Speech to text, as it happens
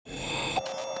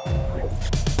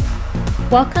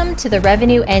Welcome to the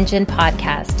Revenue Engine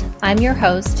podcast. I'm your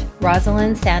host,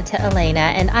 Rosalind Santa Elena,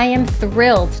 and I am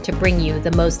thrilled to bring you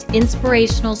the most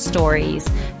inspirational stories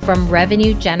from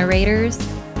revenue generators,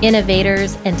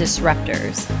 innovators, and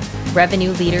disruptors,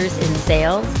 revenue leaders in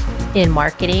sales, in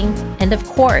marketing, and of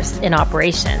course, in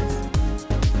operations.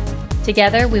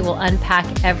 Together, we will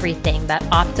unpack everything that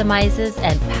optimizes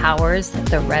and powers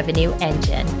the revenue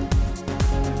engine.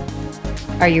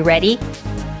 Are you ready?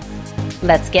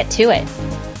 Let's get to it.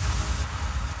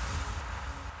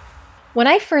 When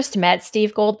I first met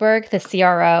Steve Goldberg, the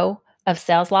CRO of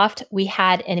SalesLoft, we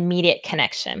had an immediate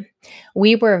connection.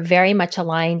 We were very much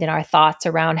aligned in our thoughts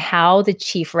around how the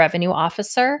Chief Revenue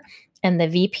Officer and the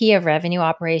VP of Revenue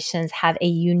Operations have a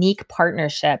unique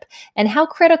partnership and how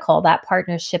critical that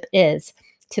partnership is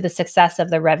to the success of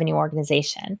the revenue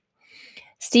organization.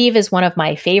 Steve is one of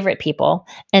my favorite people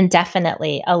and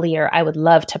definitely a leader I would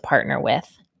love to partner with.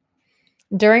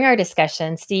 During our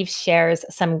discussion, Steve shares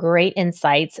some great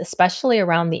insights, especially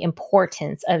around the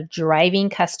importance of driving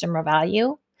customer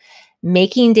value,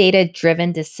 making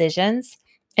data-driven decisions,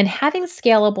 and having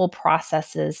scalable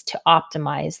processes to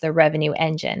optimize the revenue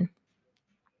engine.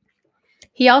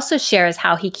 He also shares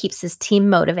how he keeps his team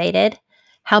motivated,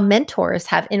 how mentors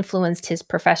have influenced his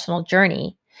professional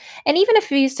journey, and even a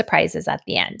few surprises at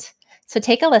the end. So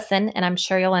take a listen, and I'm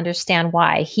sure you'll understand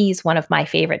why he's one of my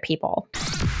favorite people.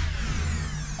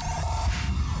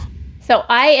 So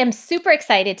I am super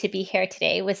excited to be here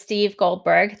today with Steve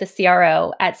Goldberg, the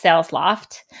CRO at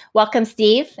SalesLoft. Welcome,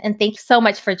 Steve, and thank you so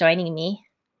much for joining me.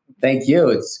 Thank you.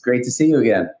 It's great to see you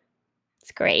again.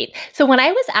 It's great. So when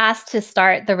I was asked to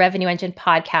start the Revenue Engine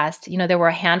podcast, there were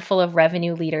a handful of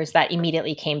revenue leaders that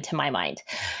immediately came to my mind.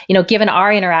 Given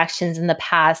our interactions in the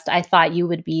past, I thought you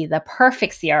would be the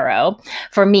perfect CRO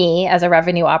for me as a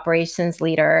revenue operations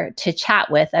leader to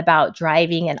chat with about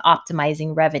driving and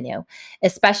optimizing revenue,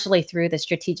 especially through the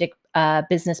strategic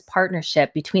business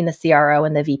partnership between the CRO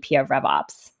and the VP of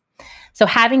RevOps. So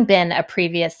having been a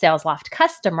previous SalesLoft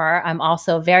customer, I'm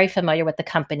also very familiar with the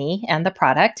company and the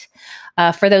product.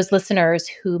 For those listeners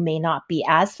who may not be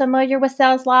as familiar with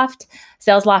SalesLoft,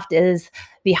 SalesLoft is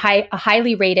a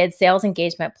highly rated sales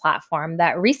engagement platform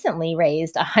that recently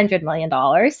raised $100 million,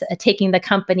 taking the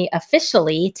company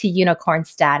officially to unicorn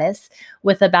status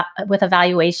with a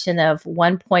valuation of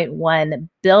 $1.1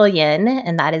 billion,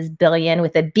 and that is billion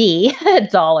with a B,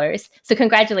 dollars. So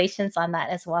congratulations on that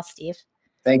as well, Steve.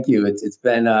 Thank you. It's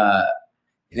been an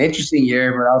interesting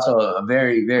year, but also a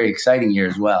very, very exciting year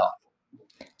as well.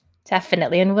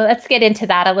 Definitely. And let's get into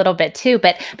that a little bit too.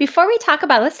 But before we talk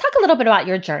about it, let's talk a little bit about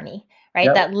your journey, right?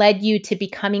 Yep. That led you to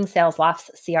becoming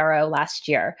SalesLoft's CRO last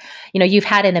year. You've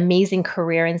had an amazing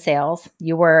career in sales.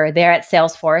 You were there at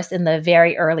Salesforce in the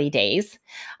very early days.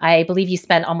 I believe you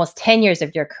spent almost 10 years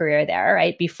of your career there,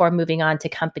 right? Before moving on to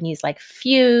companies like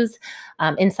Fuse,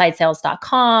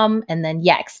 InsideSales.com, and then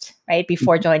Yext, right?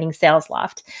 Before joining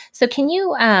SalesLoft. So can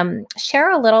you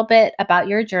share a little bit about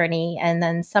your journey and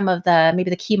then some of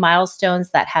maybe the key milestones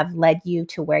that have led you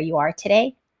to where you are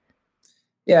today?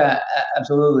 Yeah,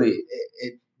 absolutely.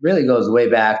 It really goes way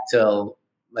back till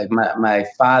like my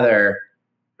father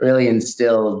really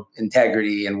instilled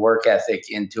integrity and work ethic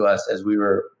into us as we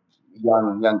were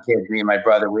young kids. Me and my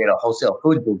brother, we had a wholesale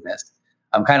food business.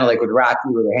 I'm kind of like with Rocky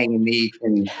with the hanging meat,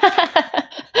 and I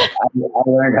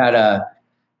learned how to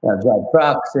drive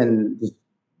trucks and just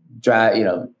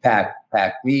pack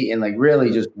meat and like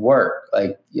really just work,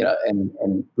 and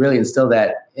really instill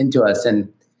that into us.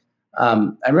 And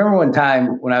I remember one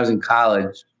time when I was in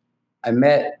college, I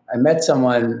met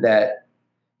someone that,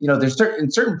 there's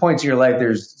certain points in your life,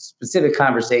 there's specific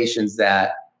conversations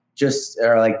that just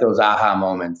are like those aha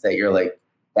moments that you're like,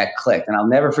 that click. And I'll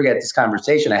never forget this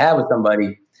conversation I had with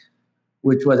somebody,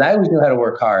 which was, I always knew how to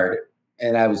work hard,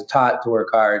 and I was taught to work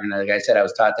hard. And like I said, I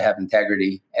was taught to have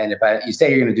integrity. And if you say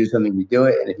you're going to do something, you do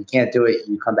it. And if you can't do it,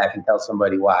 you come back and tell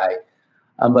somebody why.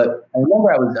 But I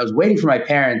remember I was waiting for my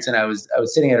parents, and I was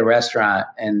sitting at a restaurant,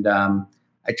 and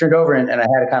I turned over and I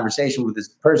had a conversation with this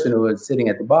person who was sitting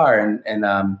at the bar,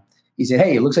 and he said,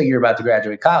 "Hey, it looks like you're about to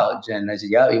graduate college." And I said,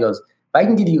 "Yeah." He goes, "If I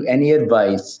can give you any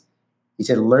advice," he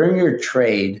said, "learn your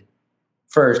trade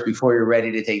first before you're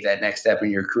ready to take that next step in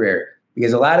your career,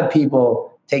 because a lot of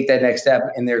people take that next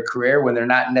step in their career when they're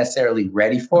not necessarily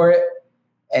ready for it,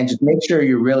 and just make sure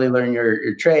you really learn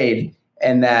your trade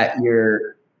and that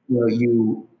you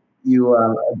do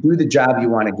the job you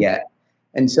want to get."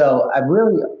 And so I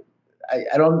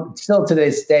don't, still to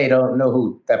this day, don't know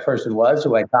who that person was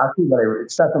who I talked to, but it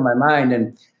stuck in my mind.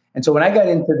 And so when I got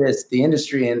into the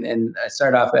industry and I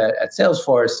started off at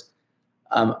Salesforce,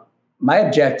 my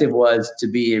objective was to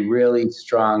be a really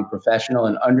strong professional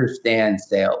and understand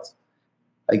sales.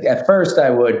 Like at first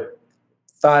I would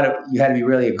thought you had to be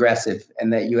really aggressive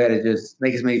and that you had to just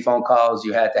make as many phone calls,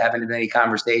 you had to have as many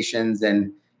conversations,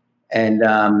 and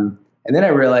then I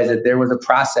realized that there was a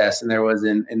process and there was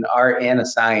an art and a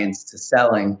science to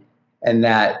selling, and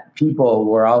that people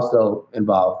were also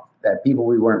involved. That people,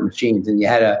 we weren't machines, and you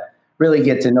had to really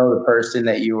get to know the person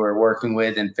that you were working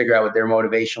with and figure out what their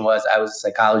motivation was. I was a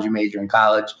psychology major in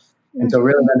college, and so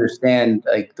really understand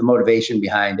like the motivation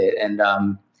behind it. And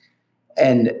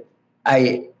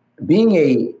I being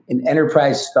an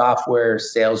enterprise software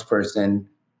salesperson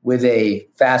with a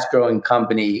fast growing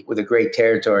company with a great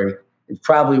territory is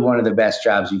probably one of the best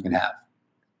jobs you can have.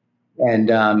 And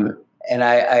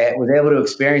I was able to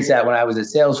experience that when I was at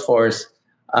Salesforce.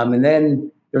 And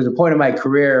then there was a point in my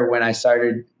career when I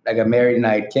got married and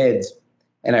I had kids,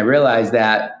 and I realized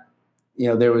that,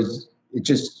 there was, it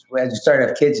just, as you start to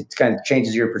have kids, it kind of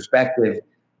changes your perspective.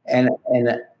 And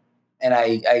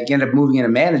I ended up moving into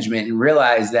management and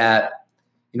realized that,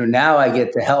 now I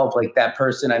get to help, like that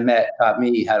person I met taught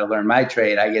me how to learn my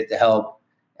trade. I get to help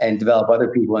and develop other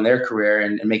people in their career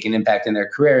and make an impact in their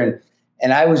career.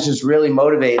 And I was just really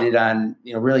motivated on,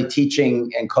 really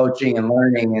teaching and coaching and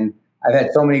learning. And I've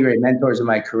had so many great mentors in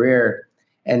my career.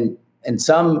 And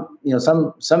some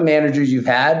managers you've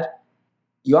had,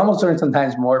 you almost learn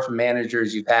sometimes more from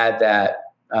managers you've had that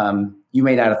you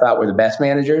may not have thought were the best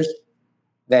managers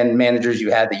than managers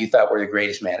you had that you thought were the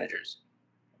greatest managers.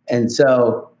 And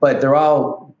so, but they're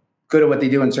all good at what they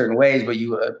do in certain ways, but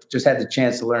you just had the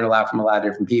chance to learn a lot from a lot of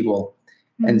different people.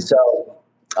 Mm-hmm. And so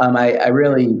I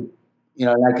really,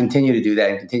 and I continue to do that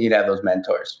and continue to have those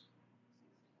mentors.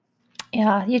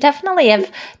 Yeah, you definitely have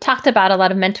talked about a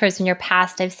lot of mentors in your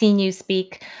past. I've seen you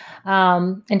speak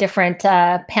in different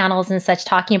panels and such,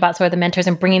 talking about sort of the mentors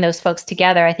and bringing those folks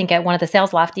together. I think at one of the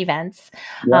Sales Loft events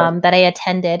that I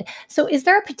attended. So is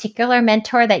there a particular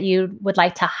mentor that you would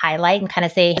like to highlight and kind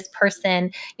of say this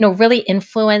person, really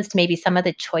influenced maybe some of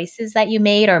the choices that you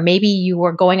made, or maybe you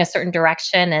were going a certain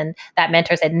direction and that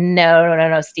mentor said,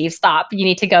 no, Steve, stop. You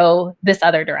need to go this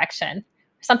other direction.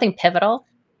 Something pivotal?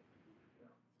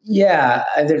 Yeah.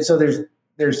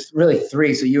 There's really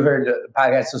three. So you heard the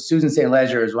podcast. So Susan St.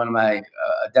 Ledger is one of my,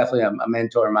 definitely a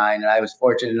mentor of mine. And I was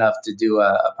fortunate enough to do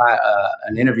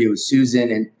an interview with Susan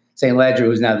and St. Ledger,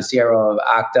 who's now the CRO of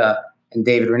Okta, and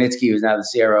David Rudnitsky, who's now the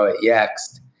CRO at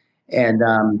Yext. And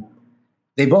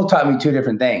they both taught me two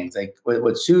different things. Like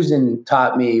what Susan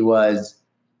taught me was,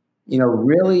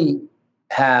 really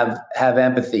have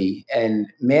empathy and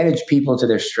manage people to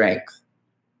their strength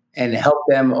and help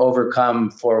them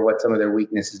overcome for what some of their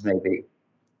weaknesses may be.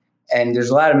 And there's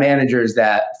a lot of managers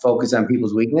that focus on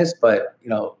people's weakness, but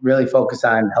really focus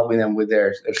on helping them with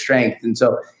their strength. And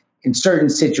so, in certain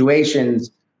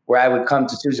situations where I would come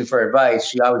to Susan for advice,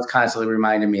 she always constantly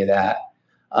reminded me of that.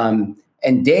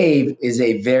 And Dave is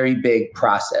a very big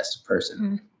process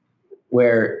person,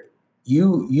 where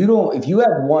you don't. If you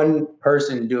have one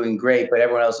person doing great, but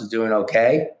everyone else is doing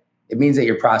okay, it means that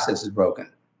your process is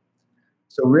broken.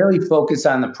 So really focus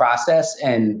on the process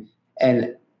and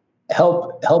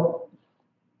help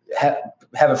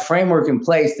have a framework in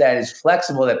place that is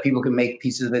flexible, that people can make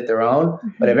pieces of it their own. Mm-hmm.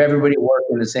 But if everybody works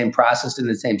in the same process, in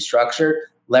the same structure,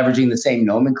 leveraging the same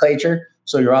nomenclature,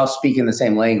 so you're all speaking the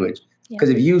same language. Because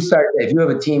if you have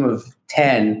a team of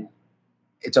 10,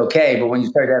 it's okay. But when you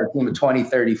start to have a team of 20,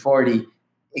 30, 40,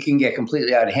 it can get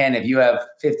completely out of hand. If you have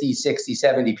 50, 60,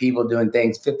 70 people doing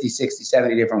things 50, 60,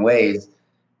 70 different ways,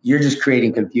 you're just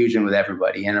creating confusion with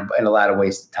everybody and a lot of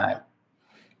wasted time.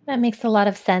 That makes a lot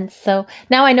of sense. So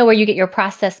now I know where you get your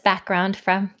process background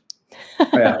from.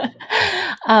 Yeah.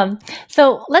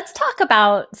 So let's talk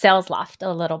about Sales Loft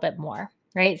a little bit more,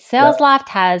 right? Sales Loft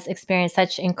has experienced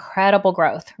such incredible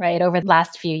growth, right, over the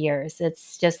last few years.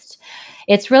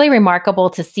 It's really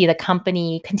remarkable to see the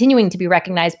company continuing to be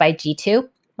recognized by G2,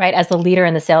 right, as the leader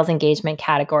in the sales engagement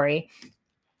category.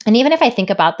 And even if I think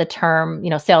about the term,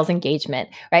 sales engagement,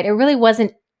 right, it really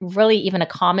wasn't really even a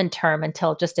common term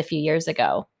until just a few years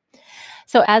ago.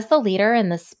 So as the leader in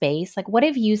the space, like what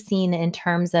have you seen in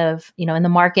terms of, in the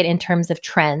market, in terms of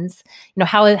trends,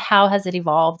 how has it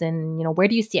evolved, and, where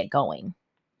do you see it going?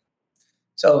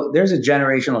 So there's a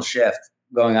generational shift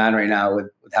going on right now with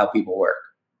how people work.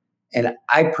 And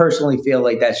I personally feel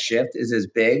like that shift is as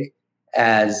big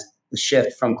as the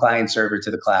shift from client server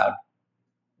to the cloud.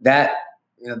 That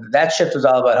shift was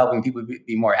all about helping people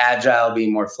be more agile,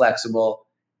 being more flexible.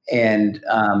 And,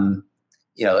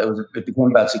 it became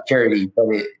about security, but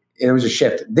it was a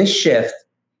shift. This shift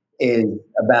is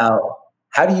about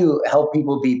how do you help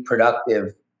people be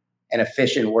productive and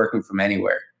efficient working from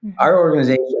anywhere? Our Mhm.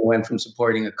 organization went from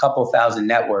supporting a couple thousand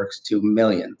networks to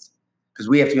millions because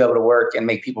we have to be able to work and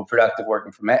make people productive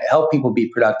working from help people be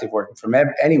productive working from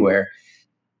anywhere.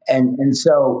 And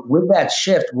so with that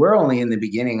shift, we're only in the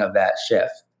beginning of that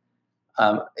shift.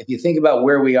 If you think about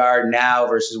where we are now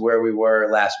versus where we were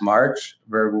last March,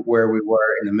 where we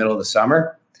were in the middle of the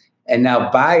summer, and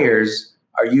now buyers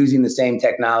are using the same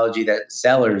technology that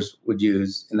sellers would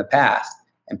use in the past,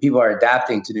 and people are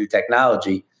adapting to new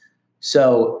technology.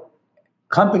 So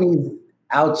companies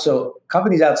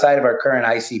outside of our current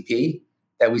ICP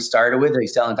that we started with, they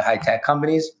sell into high tech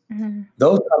companies. Mhm.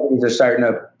 Those companies are starting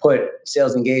to put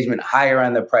sales engagement higher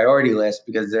on the priority list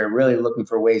because they're really looking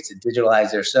for ways to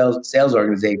digitalize their sales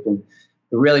organization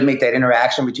to really make that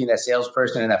interaction between that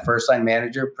salesperson and that first line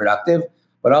manager productive,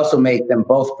 but also make them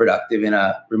both productive in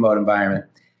a remote environment.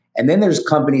 And then there's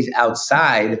companies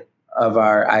outside of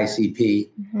our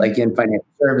ICP, Mhm. like in financial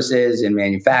services, in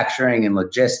manufacturing, and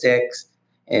logistics,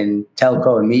 in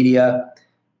telco and media,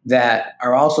 that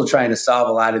are also trying to solve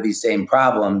a lot of these same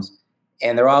problems,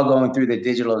 and they're all going through the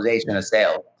digitalization of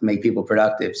sales to make people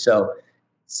productive. So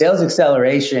sales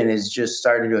acceleration is just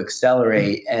starting to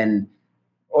accelerate, and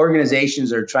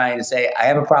organizations are trying to say, I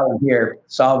have a problem here,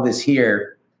 solve this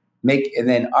here, and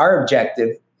then our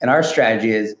objective and our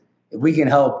strategy is if we can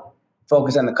help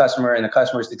focus on the customer and the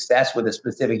customer success with a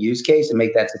specific use case and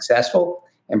make that successful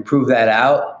and prove that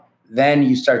out, then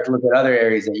you start to look at other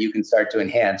areas that you can start to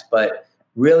enhance. But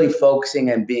really focusing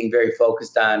and being very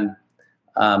focused on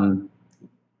um,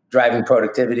 driving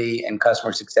productivity and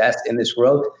customer success in this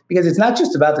world, because it's not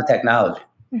just about the technology.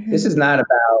 This Mhm. is not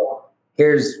about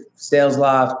here's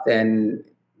SalesLoft and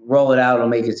roll it out, it'll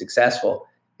make it successful.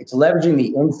 It's leveraging the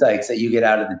insights that you get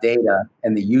out of the data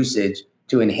and the usage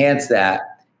to enhance that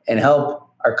and help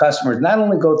our customers not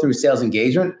only go through sales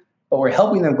engagement, but we're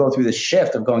helping them go through the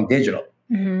shift of going digital.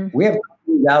 Mhm. We have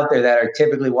companies out there that are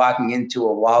typically walking into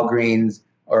a Walgreens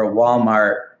or a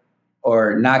Walmart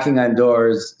or knocking on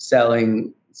doors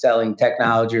selling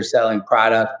technology or selling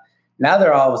product. Now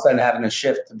they're all of a sudden having a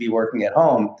shift to be working at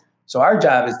home. So our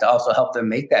job is to also help them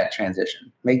make that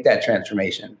transition, make that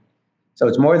transformation. So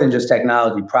it's more than just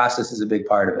technology. Process is a big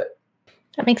part of it.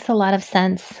 That makes a lot of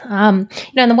sense. And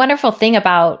the wonderful thing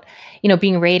about,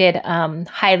 being rated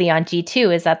highly on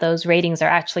G2 is that those ratings are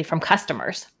actually from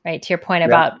customers, right? To your point Yeah.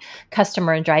 about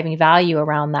customer and driving value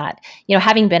around that.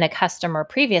 Having been a customer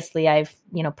previously, I've,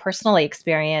 personally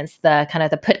experienced the kind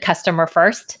of the put customer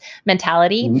first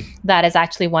mentality Mhm. that is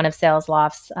actually one of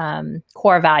SalesLoft's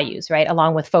core values, right?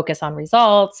 Along with focus on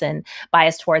results and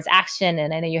bias towards action.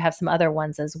 And I know you have some other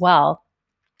ones as well.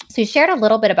 So you shared a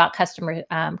little bit about customer,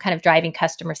 kind of driving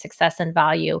customer success and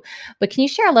value, but can you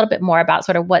share a little bit more about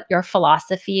sort of what your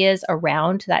philosophy is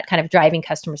around that kind of driving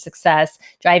customer success,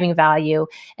 driving value,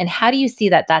 and how do you see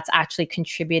that that's actually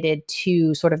contributed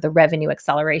to sort of the revenue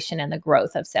acceleration and the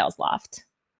growth of SalesLoft?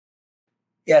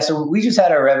 Yeah. So we just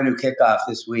had our revenue kickoff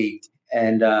this week,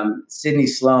 and Sydney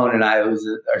Sloan and I, who's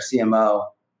our CMO,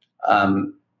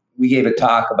 um, we gave a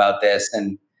talk about this.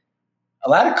 And a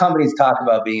lot of companies talk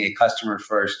about being a customer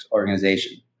first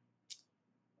organization,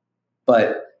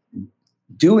 but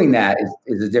doing that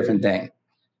is a different thing.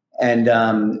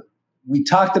 And we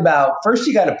talked about first,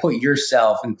 you got to put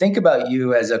yourself and think about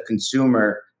you as a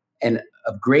consumer and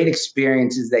of great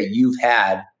experiences that you've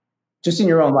had just in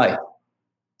your own life.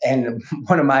 And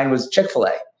one of mine was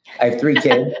Chick-fil-A. I have three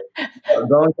kids.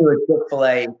 Going to a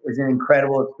Chick-fil-A is an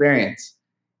incredible experience.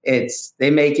 They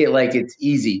make it like it's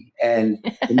easy and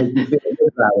they make you feel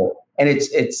good about it. And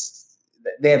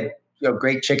they have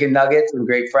great chicken nuggets and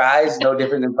great fries, no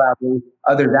different than probably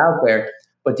others out there.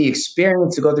 But the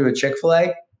experience to go through a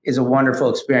Chick-fil-A is a wonderful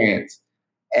experience.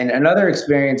 And another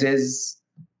experience is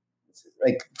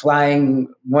like flying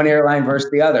one airline versus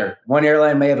the other. One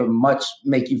airline may have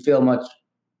make you feel much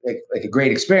like a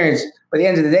great experience, but at the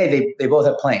end of the day, they both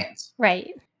have planes.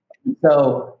 Right.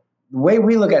 So the way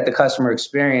we look at the customer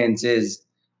experience is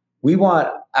we want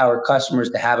our customers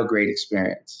to have a great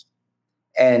experience.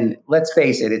 And let's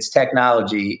face it, it's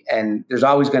technology and there's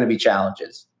always going to be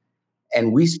challenges.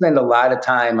 And we spend a lot of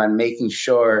time on making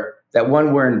sure that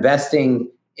when we're investing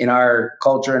in our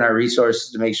culture and our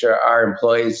resources to make sure our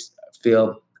employees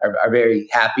are very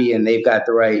happy and they've got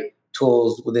the right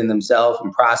tools within themselves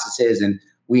and processes, and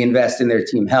we invest in their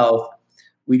team health.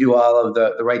 We do all of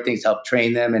the right things to help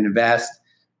train them and invest.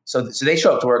 So they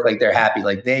show up to work like they're happy,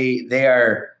 like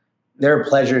they're a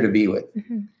pleasure to be with.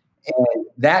 Mhm. And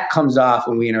that comes off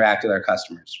when we interact with our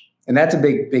customers. And that's a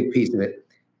big piece of it.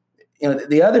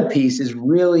 The other piece is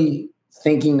really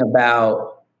thinking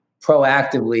about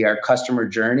proactively our customer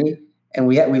journey. And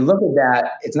we look at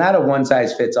that. It's not a one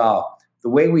size fits all. the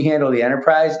way we handle the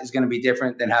enterprise is going to be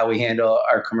different than how we handle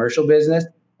our commercial business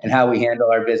and how we handle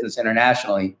our business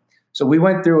internationally. So we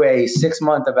went through a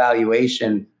 6-month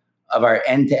evaluation of our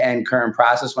end-to-end current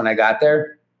process when I got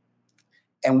there.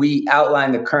 And we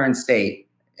outlined the current state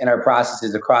in our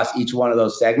processes across each one of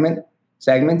those segments.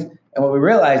 And what we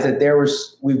realized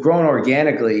that we've grown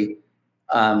organically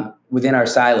within our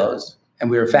silos, and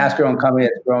we were a fast-growing company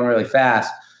that's growing really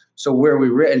fast. So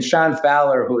and Sean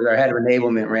Fowler, who was our head of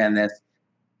enablement, ran this.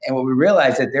 And what we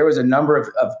realized that there was a number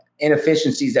of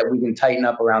inefficiencies that we can tighten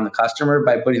up around the customer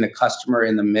by putting the customer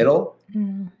in the middle.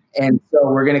 Mm. And so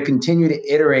we're going to continue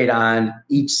to iterate on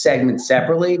each segment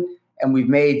separately. And we've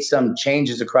made some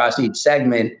changes across each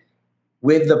segment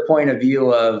with the point of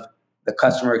view of the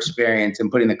customer experience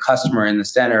and putting the customer in the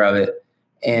center of it.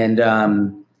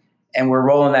 And we're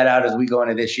rolling that out as we go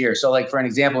into this year. So like, for an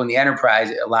example, in the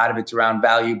enterprise, a lot of it's around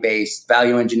value-based,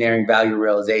 value engineering, value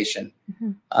realization.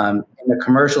 Mm-hmm. In the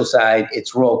commercial side,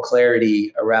 it's role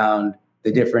clarity around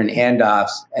the different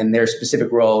handoffs and their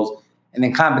specific roles. And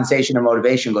then compensation and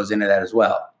motivation goes into that as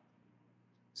well.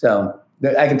 So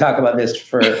I can talk about this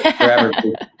forever.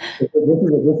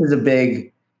 This is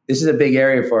a big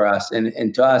area for us.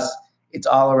 And to us, it's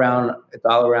all around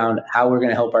how we're going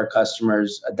to help our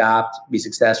customers adopt, be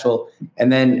successful,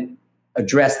 and then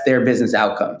address their business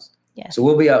outcomes. Yes. So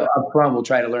we'll be up front. We'll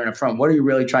try to learn up front. What are you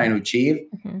really trying to achieve?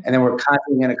 Mm-hmm. And then we're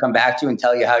constantly going to come back to you and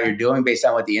tell you how you're doing based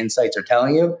on what the insights are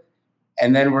telling you.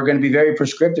 And then we're going to be very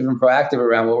prescriptive and proactive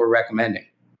around what we're recommending.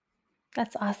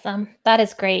 That's awesome. That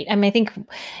is great. I mean, I think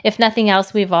if nothing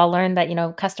else, we've all learned that,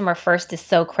 customer first is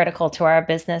so critical to our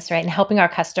business, right? And helping our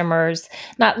customers,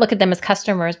 not look at them as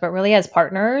customers, but really as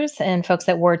partners and folks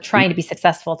that we're trying to be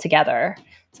successful together.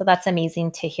 So that's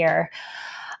amazing to hear.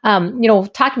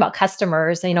 Talking about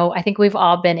customers, I think we've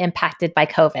all been impacted by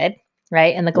COVID,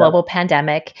 right? And the global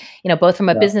pandemic, both from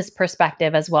a business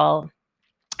perspective as well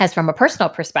as from a personal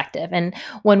perspective. And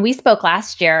when we spoke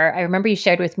last year, I remember you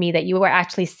shared with me that you were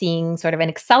actually seeing sort of an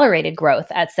accelerated growth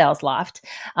at SalesLoft,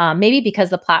 maybe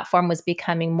because the platform was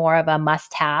becoming more of a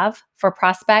must-have for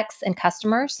prospects and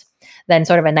customers than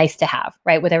sort of a nice to have,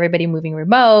 right? With everybody moving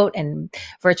remote and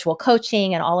virtual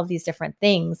coaching and all of these different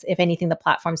things, if anything, the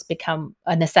platform's become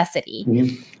a necessity.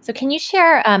 Mm-hmm. So can you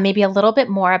share maybe a little bit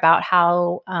more about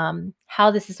how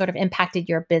this has sort of impacted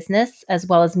your business, as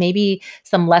well as maybe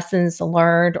some lessons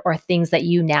learned or things that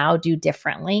you now do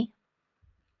differently?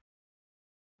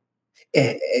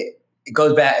 It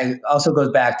also goes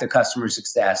back to customer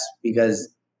success, because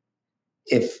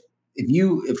if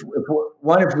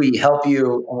we help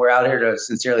you and we're out here to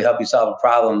sincerely help you solve a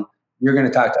problem, you're going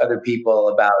to talk to other people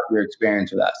about your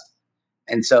experience with us.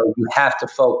 And so you have to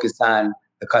focus on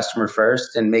the customer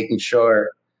first and making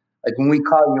sure, like when we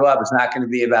call you up, it's not going to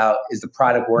be about, is the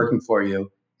product working for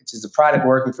you? It's, is the product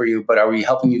working for you, but are we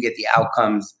helping you get the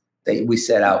outcomes that we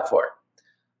set out for?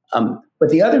 But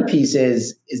the other piece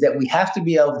is that we have to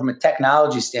be able, from a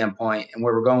technology standpoint and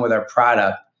where we're going with our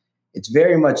product, it's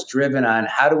very much driven on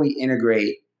how do we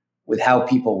integrate with how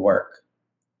people work.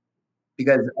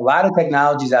 Because a lot of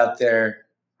technologies out there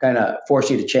kind of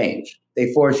force you to change.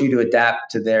 They force you to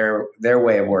adapt to their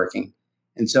way of working.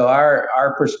 And so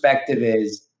our perspective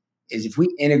is if we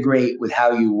integrate with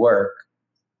how you work,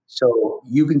 so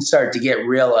you can start to get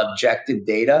real objective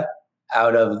data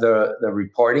out of the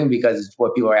reporting, because it's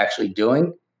what people are actually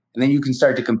doing. And then you can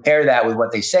start to compare that with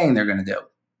what they're saying they're going to do.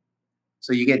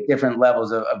 So you get different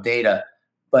levels of data.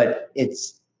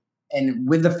 And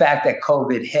with the fact that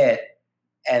COVID hit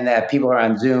and that people are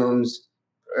on Zooms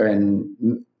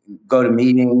and go to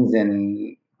meetings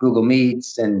and Google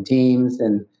Meets and Teams,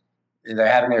 and they're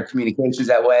having their communications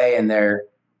that way, and they're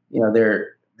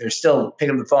still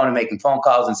picking up the phone and making phone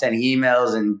calls and sending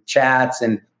emails and chats,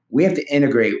 and we have to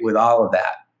integrate with all of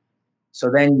that. So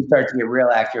then you start to get real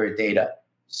accurate data.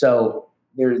 So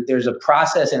there's a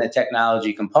process and a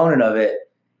technology component of it,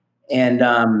 and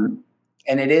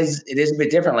it is a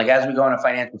bit different. Like as we go into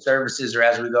financial services, or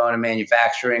as we go into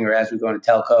manufacturing, or as we go into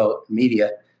telco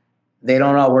media, they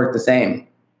don't all work the same.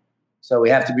 So we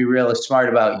have to be really smart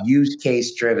about use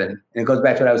case driven. And it goes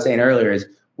back to what I was saying earlier: is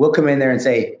we'll come in there and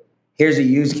say, here's a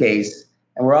use case,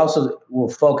 and we'll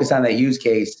focus on that use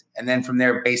case, and then from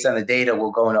there, based on the data,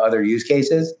 we'll go into other use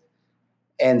cases.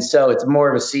 And so it's more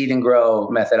of a seed and grow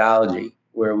methodology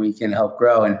where we can help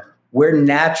grow. And we're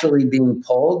naturally being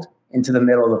pulled into the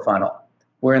middle of the funnel,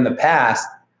 where in the past,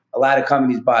 a lot of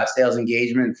companies bought sales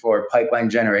engagement for pipeline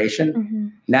generation. Mm-hmm.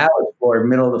 Now it's for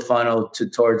middle of the funnel to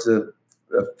towards the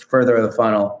further of the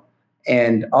funnel.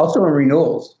 And also in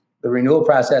renewals, the renewal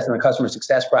process and the customer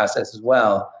success process as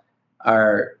well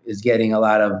is getting a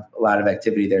lot of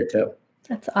activity there too.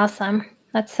 That's awesome.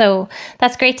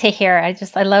 That's great to hear.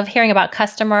 I love hearing about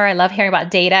customer. I love hearing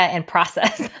about data and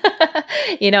process.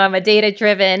 I'm a data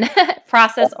driven,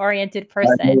 process oriented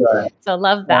person. So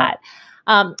love Yeah.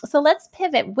 that. So let's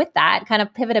pivot with that, kind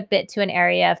of pivot a bit to an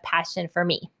area of passion for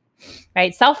me. Right.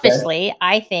 Okay. Selfishly,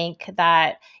 I think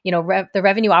that, the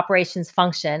revenue operations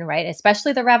function, right,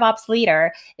 especially the RevOps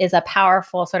leader, is a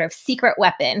powerful sort of secret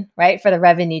weapon, right, for the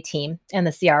revenue team and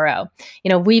the CRO.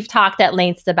 We've talked at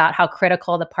lengths about how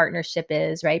critical the partnership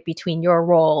is, right, between your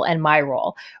role and my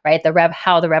role, right?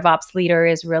 How the RevOps leader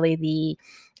is really the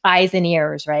eyes and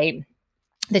ears, right?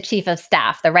 The chief of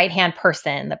staff, the right hand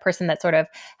person, the person that sort of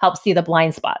helps see the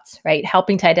blind spots, right?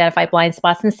 Helping to identify blind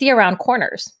spots and see around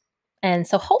corners. And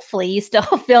so hopefully you still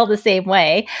feel the same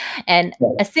way. And Yeah.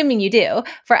 assuming you do,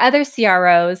 for other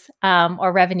CROs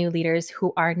or revenue leaders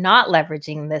who are not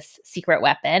leveraging this secret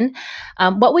weapon,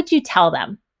 what would you tell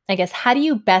them? I guess, how do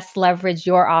you best leverage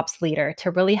your ops leader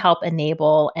to really help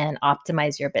enable and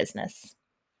optimize your business?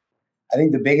 I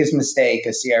think the biggest mistake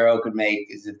a CRO could make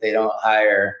is if they don't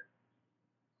hire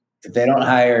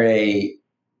a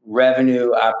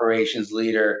revenue operations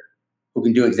leader who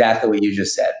can do exactly what you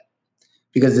just said.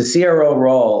 Because the CRO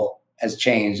role has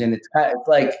changed, and it's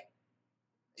like,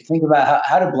 think about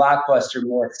how did Blockbuster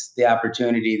miss the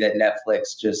opportunity that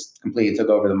Netflix just completely took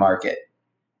over the market,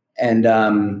 and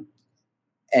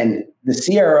and the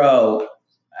CRO.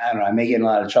 I don't know. I may get in a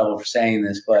lot of trouble for saying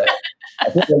this, but I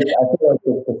feel like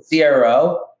the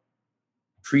CRO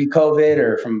pre-COVID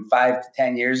or from 5 to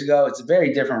 10 years ago, it's a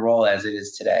very different role as it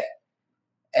is today.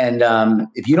 And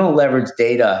if you don't leverage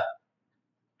data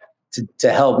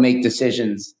to help make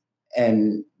decisions,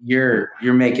 and you're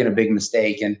making a big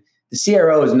mistake. And the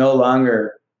CRO is no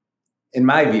longer, in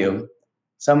my view,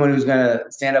 someone who's going to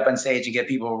stand up on stage and get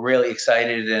people really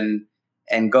excited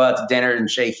and go out to dinner and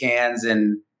shake hands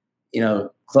and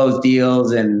close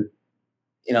deals. And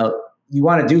you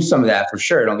want to do some of that for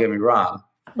sure, don't get me wrong,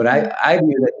 but I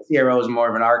view that the CRO is more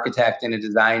of an architect and a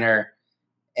designer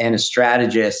and a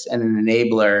strategist and an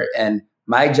enabler. And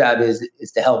my job is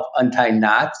to help untie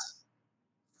knots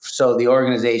so the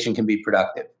organization can be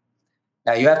productive.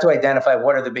 Now you have to identify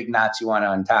what are the big knots you want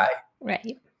to untie,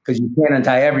 Right. because you can't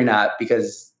untie every knot,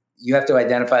 because you have to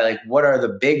identify like what are the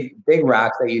big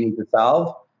rocks that you need to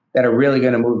solve that are really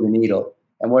going to move the needle,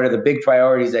 and what are the big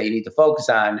priorities that you need to focus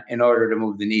on in order to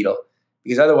move the needle.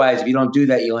 Because otherwise, if you don't do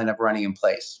that, you'll end up running in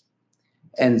place.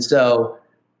 And so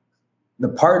the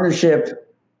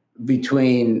partnership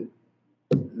between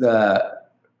the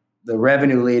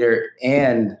revenue leader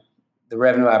and the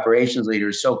revenue operations leader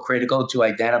is so critical to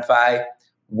identify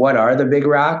what are the big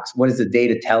rocks, what is the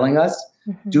data telling us.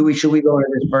 Should we go into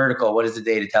this vertical? What is the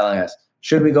data telling us?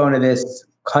 Should we go into this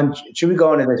country? Should we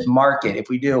go into this market? If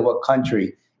we do, what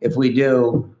country? If we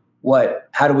do,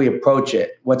 how do we approach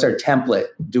it? What's our template?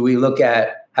 How do we look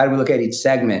at each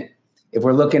segment? If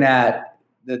we're looking at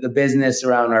the business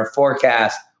around our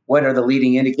forecast, what are the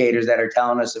leading indicators that are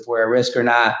telling us if we're at risk or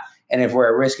not? And if we're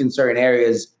at risk in certain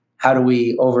areas, how do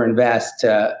we overinvest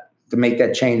to make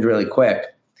that change really quick?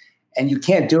 And you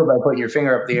can't do it by putting your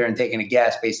finger up there and taking a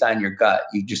guess based on your gut.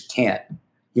 You just can't.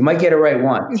 You might get it right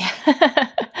once.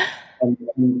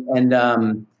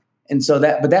 And so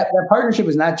that partnership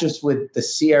is not just with the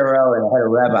CRO and the head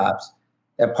of RevOps.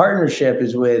 That partnership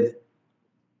is with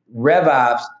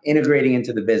RevOps integrating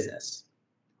into the business.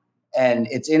 And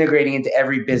it's integrating into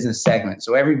every business segment.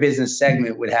 So every business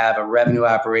segment would have a revenue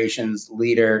operations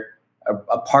leader,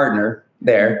 a partner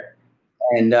there.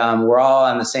 And we're all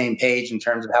on the same page in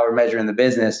terms of how we're measuring the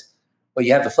business. But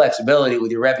you have the flexibility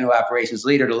with your revenue operations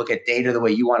leader to look at data the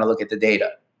way you want to look at the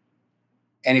data.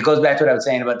 And it goes back to what I was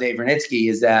saying about Dave Vernitsky,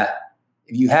 is that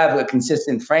if you have a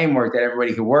consistent framework that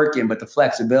everybody can work in, but the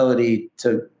flexibility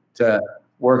to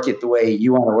work it the way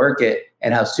you want to work it,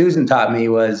 and how Susan taught me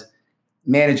was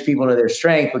manage people to their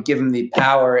strength, but give them the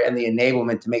power and the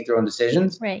enablement to make their own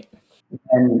decisions. Right.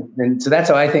 And so that's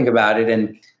how I think about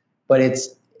it. But it's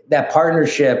that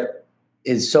partnership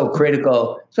is so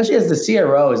critical, especially as the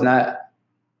CRO is not.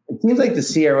 It seems like the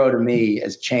CRO to me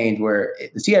has changed, where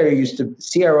the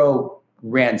CRO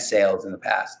ran sales in the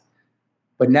past,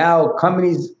 but now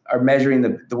companies are measuring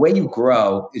the way you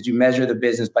grow is you measure the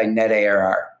business by net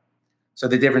ARR. So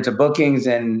the difference of bookings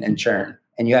and churn.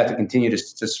 And you have to continue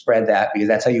to spread that, because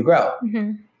that's how you grow.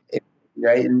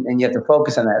 Right. And you have to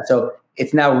focus on that. So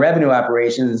it's now revenue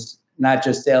operations, not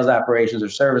just sales operations or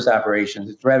service operations.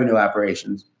 It's revenue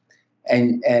operations.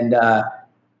 And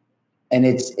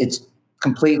it's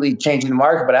completely changing the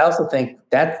market. But I also think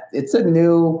that this is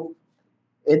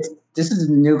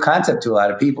a new concept to a lot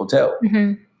of people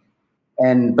too.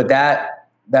 But that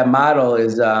model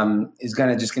is going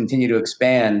to just continue to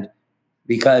expand,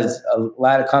 because a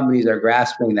lot of companies are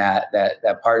grasping that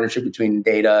partnership between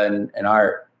data and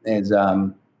art is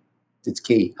it's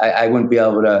key. I wouldn't be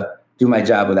able to do my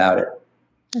job without it.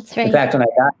 That's In right. fact, when I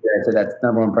got there, I said that's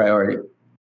number one priority.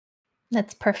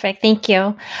 That's perfect. Thank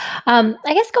you. I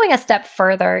guess going a step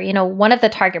further, one of the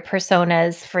target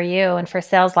personas for you and for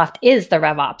SalesLoft is the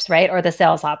RevOps, right? Or the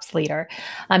sales ops leader.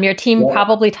 Your team Yep.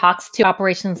 probably talks to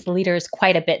operations leaders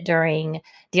quite a bit during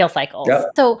deal cycles. Yep.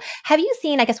 So have you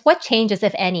seen, I guess, what changes,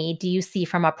 if any, do you see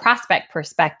from a prospect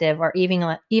perspective or even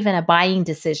a buying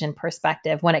decision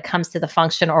perspective when it comes to the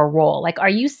function or role? Like, are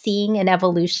you seeing an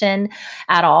evolution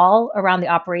at all around the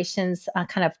operations,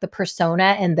 kind of the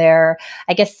persona and their,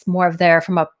 I guess, more of their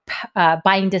from a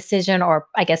buying decision or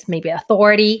I guess maybe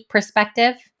authority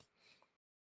perspective?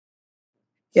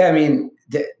 Yeah, I mean,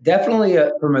 definitely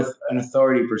from an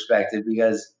authority perspective,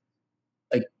 because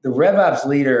like the RevOps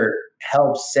leader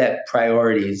helps set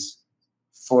priorities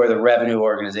for the revenue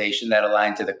organization that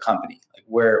align to the company. Like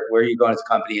where are you going as a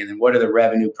company, and then what are the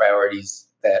revenue priorities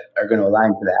that are going to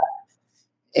align to that?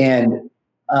 And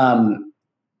um,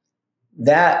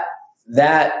 that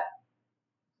that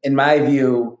in my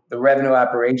view, the revenue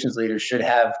operations leader should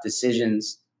have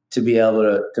decisions to be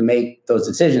able to make those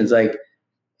decisions. Like,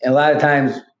 and a lot of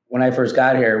times when I first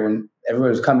got here, when everyone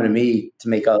was coming to me to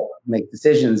make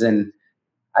decisions, and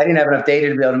I didn't have enough data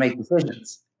to be able to make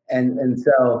decisions. And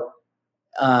so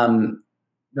the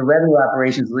revenue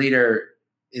operations leader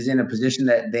is in a position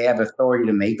that they have authority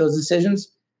to make those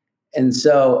decisions. And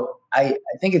so I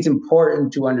think it's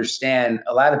important to understand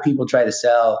a lot of people try to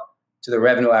sell to the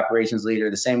revenue operations leader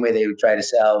the same way they would try to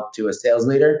sell to a sales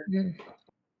leader. Mm.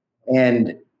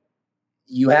 And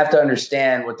you have to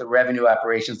understand what the revenue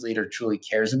operations leader truly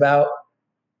cares about.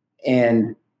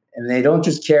 And they don't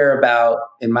just care about,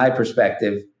 in my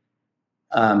perspective,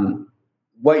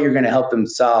 what you're going to help them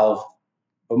solve,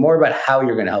 but more about how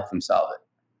you're going to help them solve it.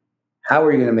 How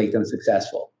are you going to make them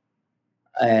successful?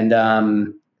 And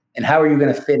how are you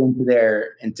going to fit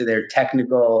into their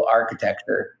technical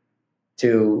architecture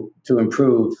to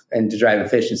improve and to drive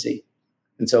efficiency?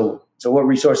 And so what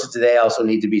resources do they also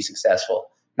need to be successful?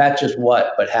 Not just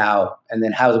what, but how, and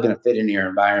then how is it going to fit into your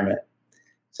environment?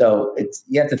 So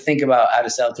you have to think about how to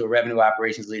sell to a revenue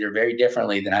operations leader very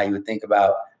differently than how you would think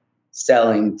about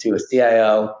selling to a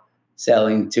CIO,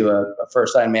 selling to a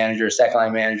first line manager, a second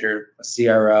line manager, a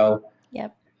CRO.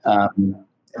 Yep.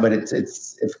 But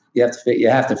you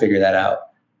have to figure that out.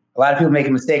 A lot of people make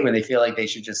a mistake when they feel like they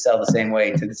should just sell the same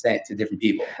way to different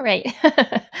people. Right.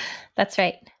 That's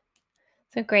right.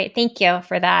 So great. Thank you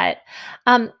for that.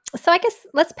 So I guess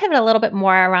let's pivot a little bit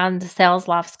more around the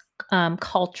SalesLoft's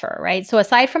culture, right? So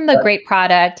aside from the great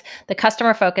product, the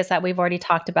customer focus that we've already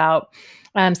talked about,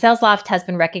 SalesLoft has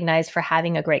been recognized for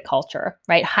having a great culture,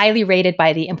 right? Highly rated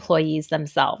by the employees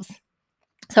themselves.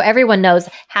 So everyone knows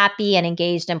happy and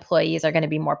engaged employees are going to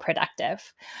be more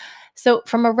productive. So,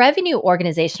 from a revenue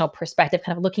organizational perspective,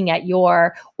 kind of looking at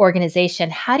your organization,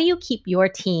 how do you keep your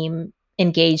team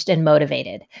engaged and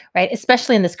motivated, right?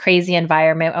 Especially in this crazy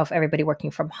environment of everybody working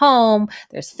from home,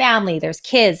 there's family, there's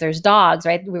kids, there's dogs,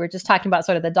 right? We were just talking about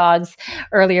sort of the dogs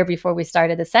earlier before we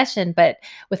started the session, but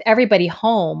with everybody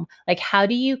home, like how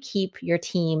do you keep your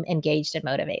team engaged and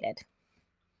motivated?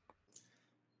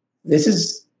 This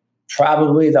is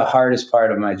probably the hardest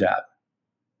part of my job.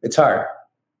 It's hard.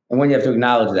 And when you have to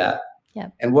acknowledge that. Yeah.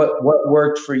 And what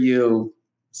worked for you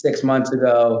 6 months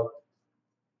ago,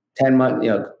 10 months,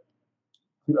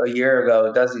 a year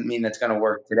ago, doesn't mean that's going to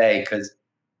work today. Because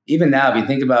even now, if you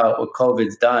think about what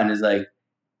COVID's done, is like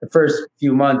the first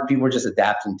few months, people were just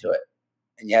adapting to it.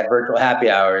 And you had virtual happy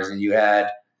hours and you had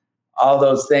all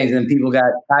those things. And people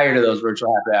got tired of those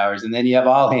virtual happy hours. And then you have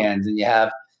all hands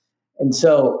and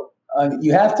so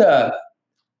you have to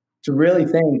really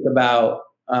think about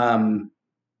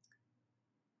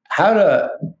how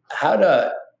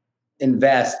to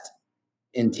invest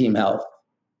in team health.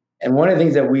 And one of the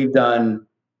things that we've done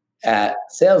at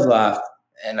SalesLoft,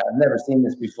 and I've never seen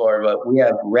this before, but we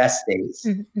have rest days.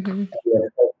 Mm-hmm. We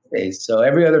have focus days. So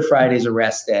every other Friday is a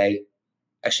rest day.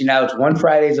 Actually, now it's one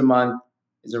Fridays a month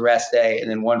is a rest day,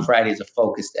 and then one Friday is a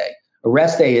focus day. A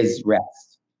rest day is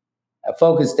rest. A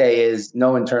focus day is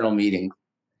no internal meeting.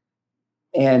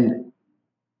 And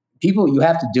people, you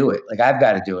have to do it. Like I've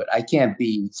got to do it. I can't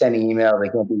be sending emails.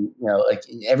 I can't be, like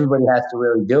everybody has to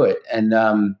really do it. And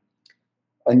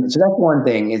so that's one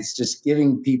thing. It's just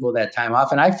giving people that time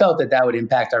off. And I felt that would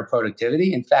impact our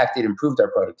productivity. In fact, it improved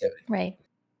our productivity. Right.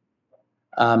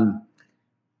 The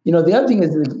other thing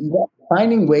is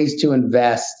finding ways to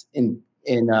invest in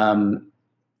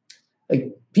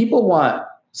like people want,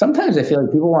 sometimes I feel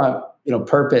like people want,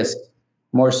 purpose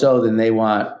more so than they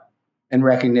want and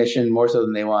recognition more so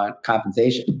than they want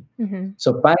compensation. Mm-hmm.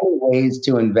 So finding ways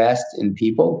to invest in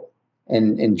people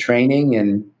and in training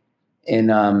and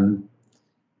in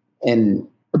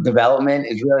development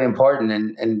is really important,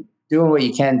 and doing what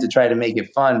you can to try to make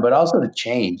it fun, but also to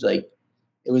change. Like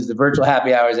it was the virtual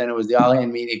happy hours and it was the all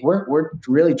hand meeting. We're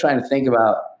really trying to think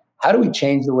about how do we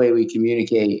change the way we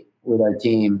communicate with our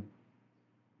team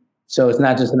so it's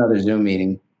not just another Zoom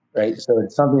meeting, right? So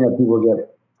it's something that people get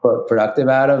productive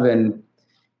out of, and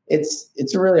it's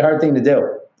a really hard thing to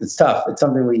do. It's tough. It's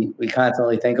something we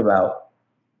constantly think about,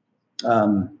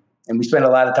 and we spend a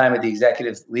lot of time with the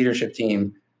executive leadership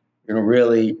team,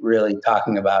 really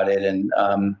talking about it, and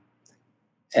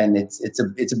it's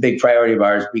a big priority of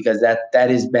ours because that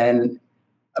has been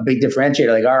a big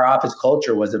differentiator. Like our office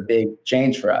culture was a big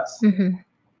change for us. Mm-hmm.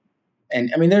 And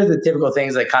I mean, there's the typical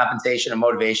things like compensation and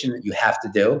motivation that you have to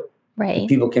do. Right.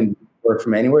 People can work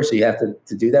from anywhere, so you have to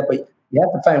do that. But you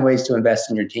have to find ways to invest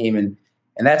in your team, and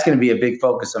that's going to be a big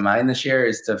focus of mine this year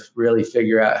is to really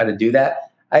figure out how to do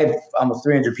that. I have almost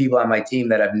 300 people on my team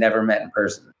that I've never met in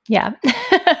person. Yeah.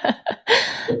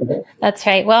 That's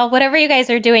right. Well, whatever you guys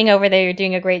are doing over there, you're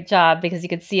doing a great job because you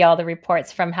could see all the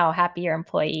reports from how happy your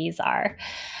employees are.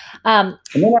 And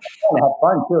then I have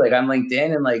fun too, like on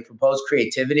LinkedIn, and like propose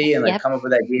creativity and like Yep. come up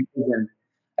with ideas. And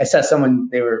I saw someone,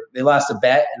 they lost a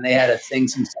bet and they had to sing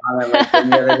some song on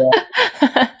LinkedIn the other day.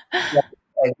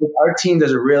 I think our team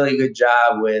does a really good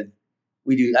job with.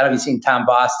 I don't know if you've seen Tom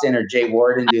Boston or Jay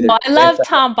Warden do I love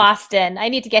Tom Boston. I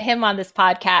need to get him on this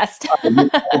podcast. He's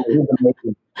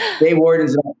amazing. Jay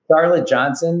Warden's Charlotte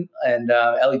Johnson and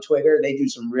Ellie Twigger. They do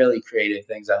some really creative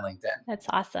things on LinkedIn. That's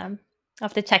awesome. I'll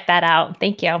have to check that out.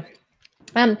 Thank you.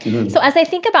 So as I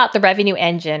think about the revenue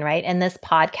engine, right, and this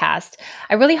podcast,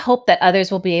 I really hope that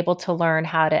others will be able to learn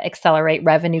how to accelerate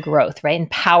revenue growth, right, and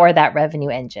power that revenue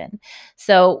engine.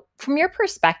 So from your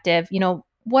perspective,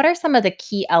 what are some of the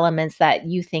key elements that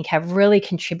you think have really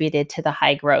contributed to the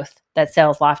high growth that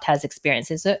SalesLoft has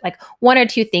experienced? Is it like one or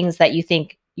two things that you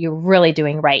think you're really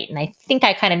doing right? And I think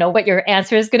I kind of know what your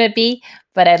answer is going to be,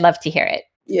 but I'd love to hear it.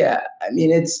 Yeah. I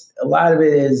mean, a lot of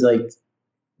it is like,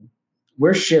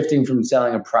 we're shifting from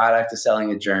selling a product to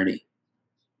selling a journey.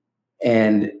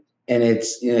 And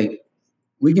it's,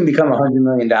 we can become $100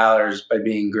 million by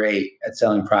being great at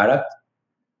selling product,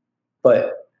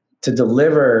 but to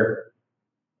deliver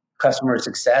customer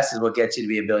success is what gets you to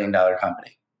be a $1 billion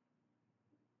company.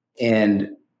 And,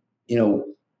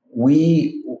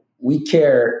 we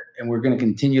care, and we're going to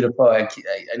continue to, I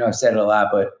know I've said it a lot,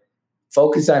 but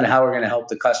focus on how we're going to help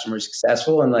the customer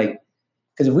successful. And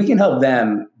because if we can help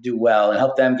them do well and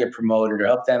help them get promoted or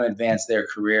help them advance their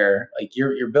career, like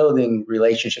you're building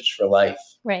relationships for life.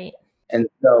 Right. And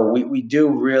so we do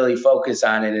really focus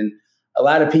on it. And a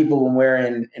lot of people, when we're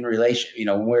in relation,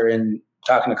 when we're in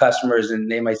talking to customers,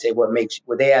 and they might say, what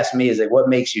they ask me is like, what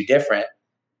makes you different?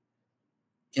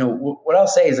 What I'll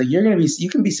say is like, you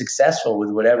can be successful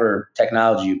with whatever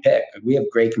technology you pick. Like, we have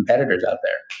great competitors out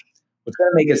there. What's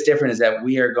going to make us different is that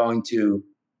we are going to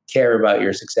care about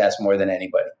your success more than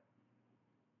anybody.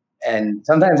 And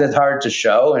sometimes it's hard to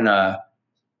show in a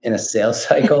sales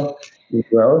cycle in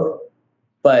growth.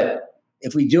 But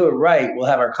if we do it right, we'll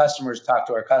have our customers talk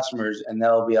to our customers, and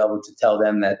they'll be able to tell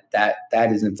them that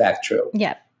is in fact true.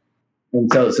 Yeah. And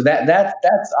so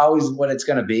that's always what it's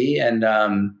going to be. And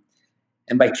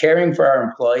by caring for our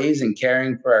employees and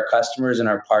caring for our customers and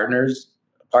our partners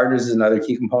is another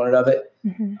key component of it.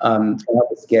 Mm-hmm. To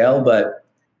help us scale, but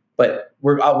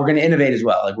we're going to innovate as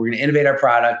well. Like we're going to innovate our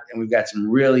product, and we've got some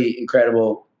really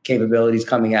incredible capabilities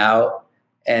coming out.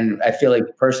 And I feel like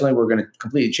personally, we're going to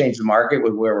completely change the market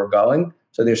with where we're going.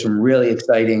 So there's some really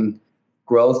exciting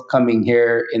growth coming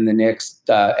here in the next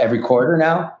every quarter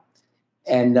now,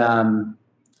 and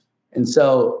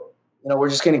so we're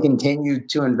just going to continue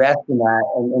to invest in that.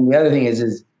 And the other thing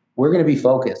is we're going to be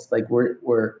focused. Like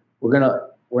we're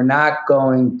not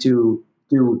going to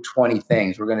do 20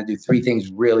 things. We're going to do 3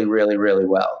 things really, really, really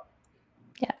well.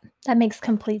 Yeah, that makes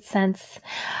complete sense.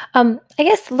 I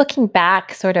guess looking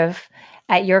back sort of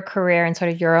at your career and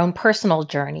sort of your own personal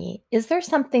journey, is there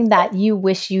something that you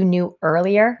wish you knew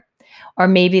earlier, or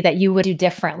maybe that you would do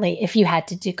differently if you had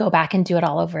to go back and do it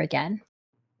all over again?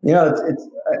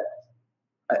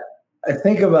 I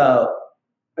think about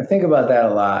that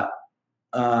a lot.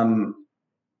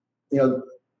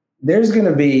 There's going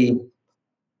to be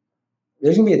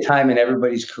a time in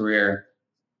everybody's career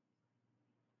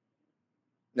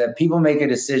that people make a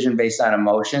decision based on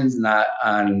emotions, not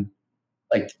on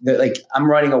like I'm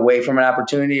running away from an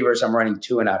opportunity versus I'm running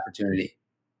to an opportunity.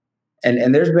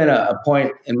 And there's been a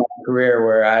point in my career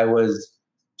where I was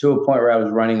to a point where I was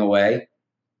running away.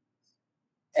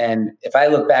 And if I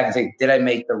look back and say, did I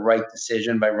make the right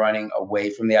decision by running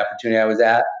away from the opportunity I was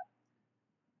at?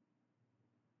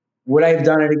 Would I have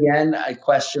done it again? I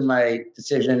question my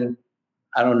decision.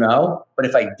 I don't know. But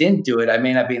if I didn't do it, I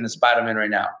may not be in the spot I'm in right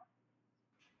now.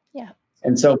 Yeah.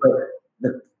 And so,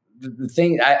 but the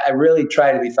thing I really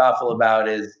try to be thoughtful about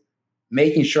is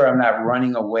making sure I'm not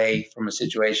running away from a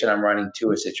situation, I'm running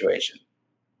to a situation.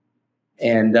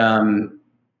 And,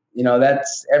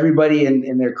 that's everybody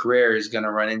in their career is going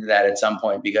to run into that at some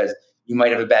point because you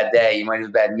might have a bad day, you might have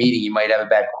a bad meeting, you might have a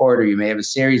bad quarter, you may have a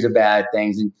series of bad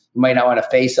things, and you might not want to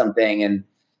face something. And,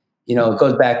 it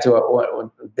goes back to what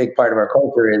a big part of our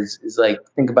culture is like,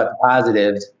 think about the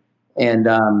positives. And,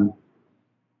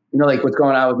 like what's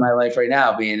going on with my life right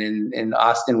now, being in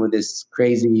Austin with this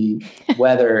crazy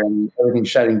weather and everything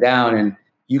shutting down. And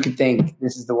you could think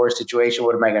this is the worst situation.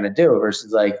 What am I going to do?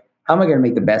 Versus like, how am I going to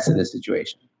make the best of this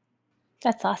situation?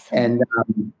 That's awesome. And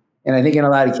I think in a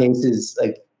lot of cases,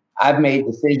 like I've made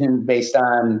decisions based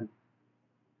on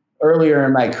earlier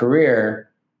in my career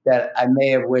that I may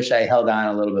have wished I held on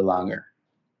a little bit longer.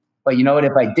 But you know what?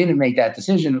 If I didn't make that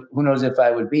decision, who knows if I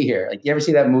would be here? Like, you ever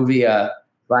see that movie,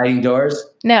 Sliding Doors?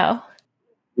 No.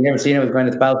 You never seen it with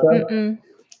Gwyneth Paltrow? Mm-mm.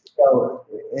 So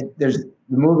the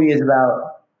movie is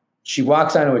about she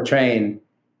walks onto a train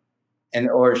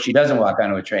or she doesn't walk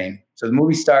onto a train. So the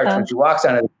movie starts when she walks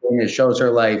onto the train. It shows her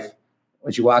life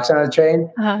when she walks onto the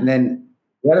train. And then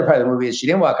the other part of the movie is she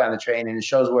didn't walk on the train, and it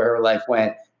shows where her life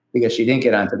went because she didn't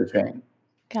get onto the train.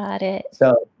 Got it.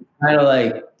 So kind of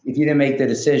like, if you didn't make the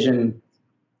decision,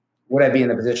 would I be in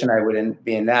the position I would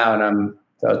be in now? And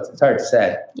so it's hard to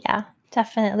say. Yeah,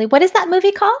 definitely. What is that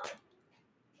movie called?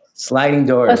 Sliding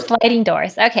Doors. Oh, Sliding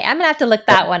Doors. Okay, I'm gonna have to look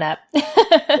that one up.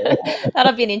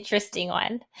 That'll be an interesting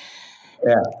one.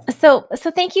 Yeah. So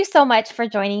thank you so much for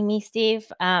joining me,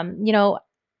 Steve.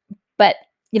 But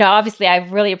obviously, I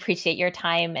really appreciate your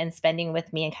time and spending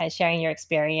with me and kind of sharing your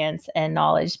experience and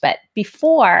knowledge. But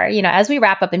before, as we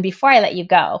wrap up and before I let you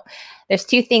go, there's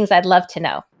two things I'd love to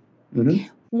know. Mm-hmm.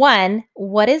 One,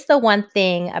 what is the one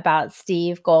thing about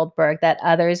Steve Goldberg that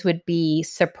others would be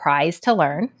surprised to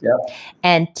learn? Yep.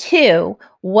 And two,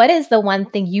 what is the one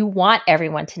thing you want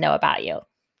everyone to know about you?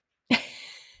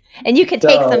 And you could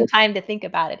take some time to think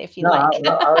about it if you like.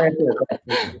 I'll answer the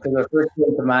question. So the first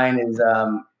thing to mind is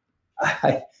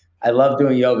I love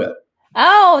doing yoga.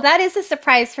 Oh, that is a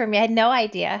surprise for me. I had no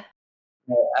idea.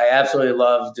 I absolutely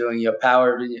love doing your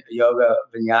power yoga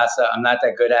vinyasa. I'm not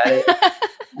that good at it,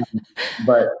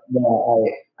 but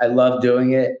I love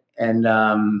doing it. And,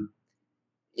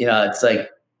 it's like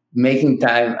making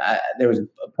time. There was a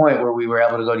point where we were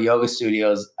able to go to yoga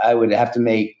studios. I would have to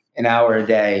make an hour a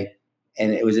day,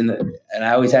 and it was and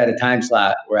I always had a time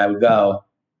slot where I would go.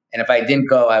 And if I didn't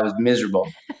go, I was miserable.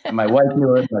 And my wife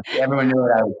knew it, but everyone knew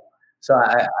it. So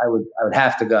I would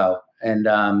have to go. And,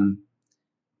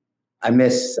 I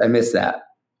miss that.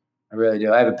 I really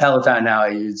do. I have a Peloton now I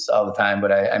use all the time,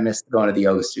 but I miss going to the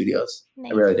yoga studios.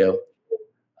 Nice. I really do.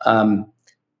 And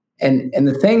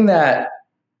the thing that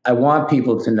I want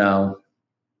people to know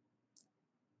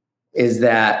is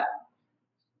that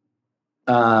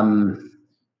I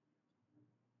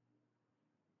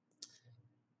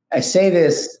say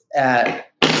this at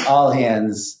all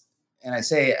hands, and I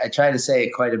try to say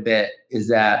it quite a bit, is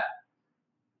that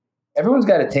everyone's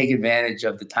got to take advantage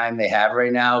of the time they have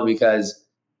right now, because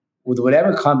with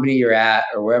whatever company you're at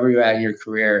or wherever you're at in your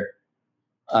career,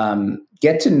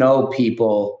 get to know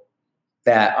people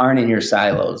that aren't in your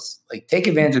silos. Like, take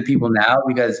advantage of people now,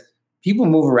 because people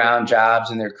move around jobs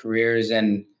and their careers,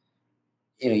 and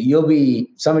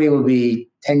somebody will be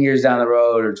 10 years down the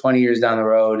road or 20 years down the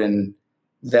road, and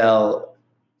they'll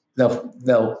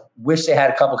wish they had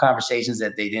a couple conversations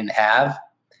that they didn't have.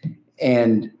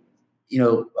 And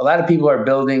a lot of people are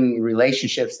building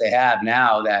relationships they have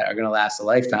now that are going to last a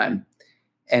lifetime.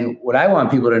 And what I want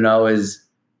people to know is,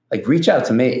 like, reach out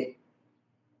to me.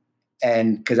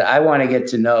 And because I want to get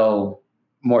to know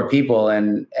more people,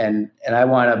 and I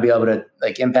want to be able to,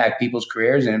 like, impact people's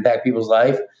careers and impact people's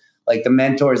life, like the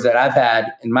mentors that I've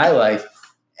had in my life.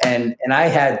 And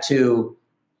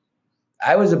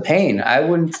I was a pain. I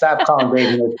wouldn't stop calling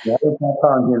Dave. I wouldn't stop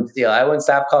calling Jim Steele. I wouldn't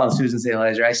stop calling Susan St.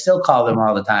 Ledger. I still call them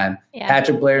all the time. Yeah.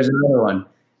 Patrick Blair's another one.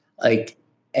 Like,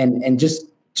 and just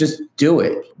do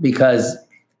it, because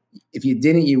if you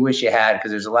didn't, you wish you had, because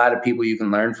there's a lot of people you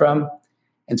can learn from.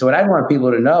 And so what I want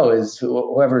people to know is,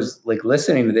 whoever's like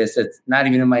listening to this, that's not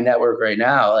even in my network right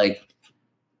now, like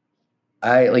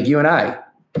you and I,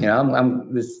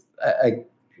 I'm this,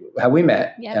 how we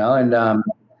met, yep. And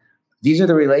these are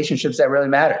the relationships that really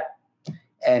matter.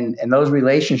 And those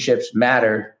relationships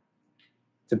matter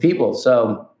to people.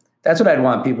 So that's what I'd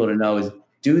want people to know is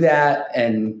do that.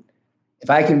 And if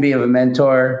I can be of a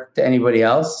mentor to anybody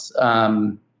else,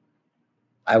 I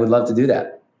would love to do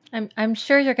that. I'm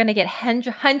sure you're going to get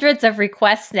hundreds of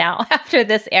requests now after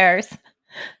this airs.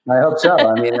 I hope so.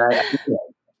 I mean,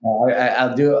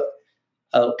 I'll do.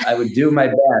 I would do my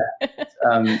best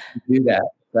to do that.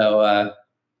 So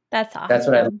That's that's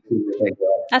what I'd like awesome. to think.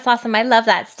 That's awesome. I love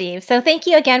that, Steve. So thank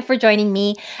you again for joining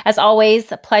me. As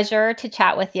always, a pleasure to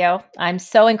chat with you. I'm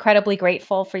so incredibly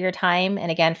grateful for your time and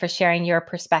again for sharing your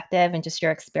perspective and just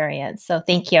your experience. So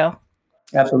thank you.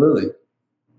 Absolutely.